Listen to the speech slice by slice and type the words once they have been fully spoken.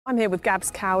I'm here with Gabs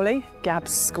Cowley,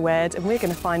 Gabs Squared, and we're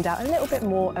going to find out a little bit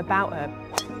more about her.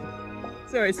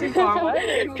 Sorry, it's too far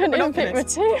away. Couldn't even pick my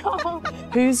two up.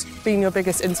 Who's been your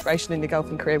biggest inspiration in your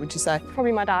golfing career, would you say?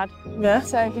 Probably my dad. Yeah?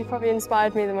 So he probably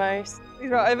inspired me the most. He's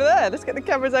right over there. Let's get the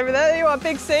cameras over there. There you are,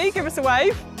 Big C. Give us a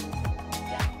wave.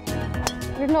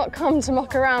 We've not come to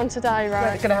muck around today, right?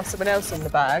 We're going to have someone else in the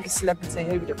bag. A celebrity,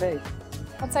 who would it be?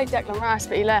 I'd say Declan Rice,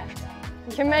 but he left.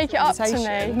 You can make it up to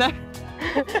me. No.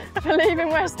 For leaving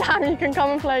West Ham, you can come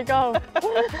and play golf.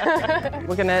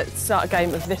 We're going to start a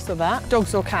game of this or that.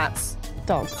 Dogs or cats?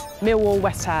 Dogs. Millwall,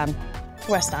 West Ham?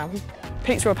 West Ham.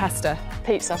 Pizza or pasta?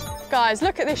 Pizza. Guys,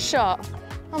 look at this shot.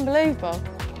 Unbelievable.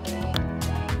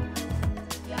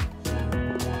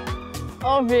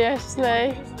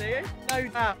 Obviously. No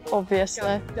doubt.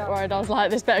 Obviously. Worried, I was like,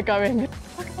 this better go in.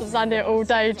 I was standing here all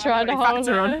day trying to hold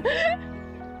it.